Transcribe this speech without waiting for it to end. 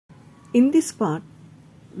In this part,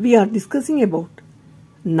 we are discussing about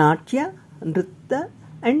Natya, Nritta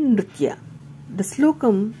and Nrutya. The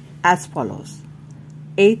slokam as follows.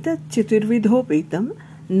 Etat chaturvidhopitam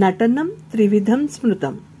natanam trividham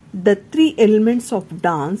smrutam. The three elements of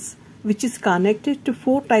dance which is connected to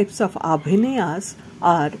four types of abhinayas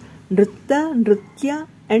are Nritta, Nrutya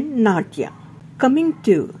and Natya. Coming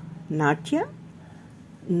to Natya,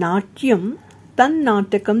 Natyam tan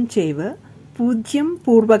natakam cheva pujyam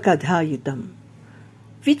purvakadhayitam,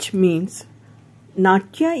 which means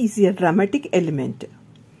Natya is a dramatic element,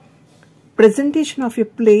 presentation of a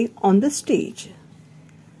play on the stage,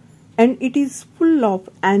 and it is full of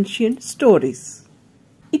ancient stories.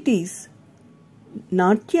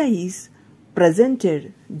 Natya is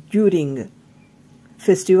presented during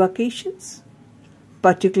festive occasions,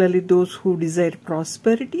 particularly those who desire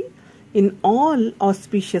prosperity in all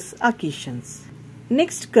auspicious occasions.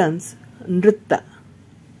 Next comes Nritta.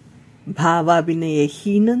 Bhavabhinaya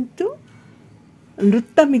hinantu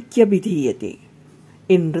Nrittamitya vidhiyate.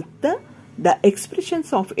 In Nritta, the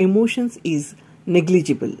expressions of emotions is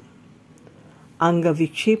negligible. Anga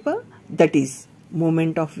vikshepa, that is,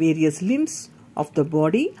 movement of various limbs of the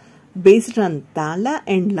body based on tala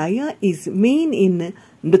and laya, is main in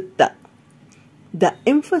Nritta. The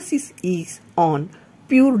emphasis is on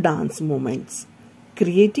pure dance movements,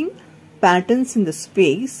 creating patterns in the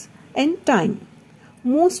space and time,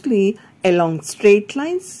 mostly along straight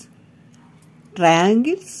lines,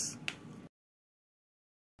 triangles,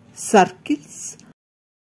 circles,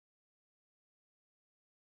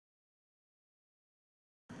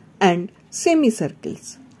 and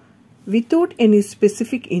semicircles, without any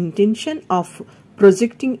specific intention of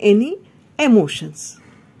projecting any emotions.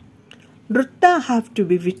 Nritta have to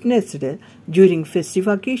be witnessed during festive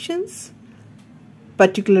occasions,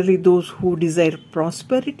 particularly those who desire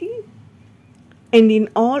prosperity, and in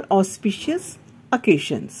all auspicious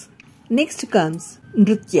occasions. Next comes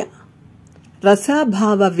Nrutya. Rasa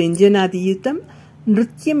bhava vyanjanadiyutam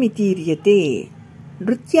nrutyamitiriyate.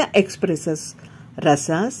 Nrutya expresses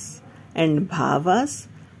rasas and bhavas,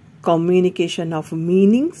 communication of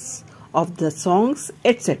meanings of the songs,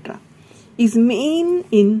 etc. is main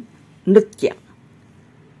in Nrutya.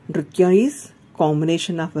 Nrutya is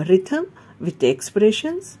combination of rhythm with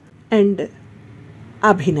expressions and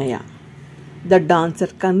abhinaya. The dancer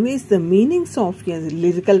conveys the meanings of a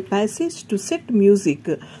lyrical passage to set music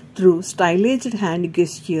through stylized hand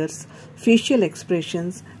gestures, facial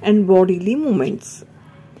expressions and bodily movements.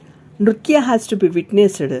 Nrutya has to be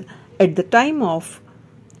witnessed at the time of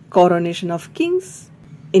coronation of kings,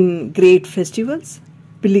 in great festivals,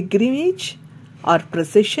 pilgrimage or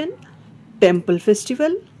procession, temple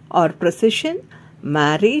festival or procession,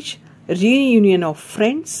 marriage, reunion of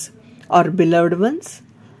friends or beloved ones,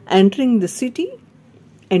 entering the city,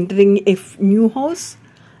 entering a new house,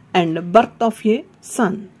 and birth of a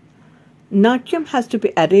son. Natyam has to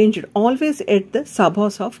be arranged always at the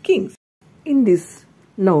sabhas of kings. In this,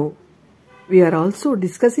 now, we are also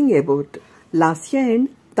discussing about Lasya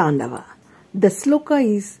and Thandava. The sloka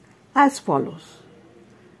is as follows.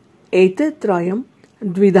 Etatrayam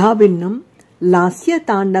dvidhabhinnam Lasya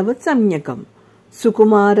Thandava samyakam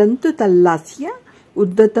Sukumarantu tallasya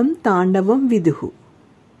uddatam Thandavam viduhu,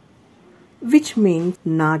 which means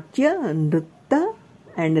Natya, Nritta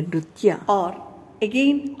and Nrutya are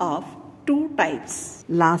again of two types,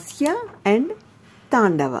 Lasya and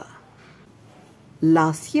Thandava.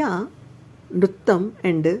 Lasya Nrittam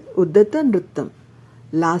and Uddata Nrittam,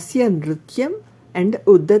 Lasya Nrutyam and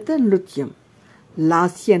Uddata Nrutyam,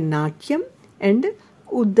 Lasya Natyam and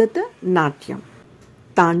Uddata Natyam.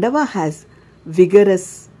 Thandava has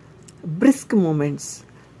vigorous, brisk movements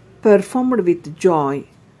performed with joy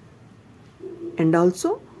and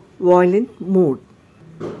also violent mood.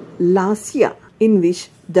 Lasya, in which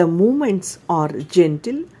the movements are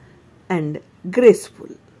gentle and graceful.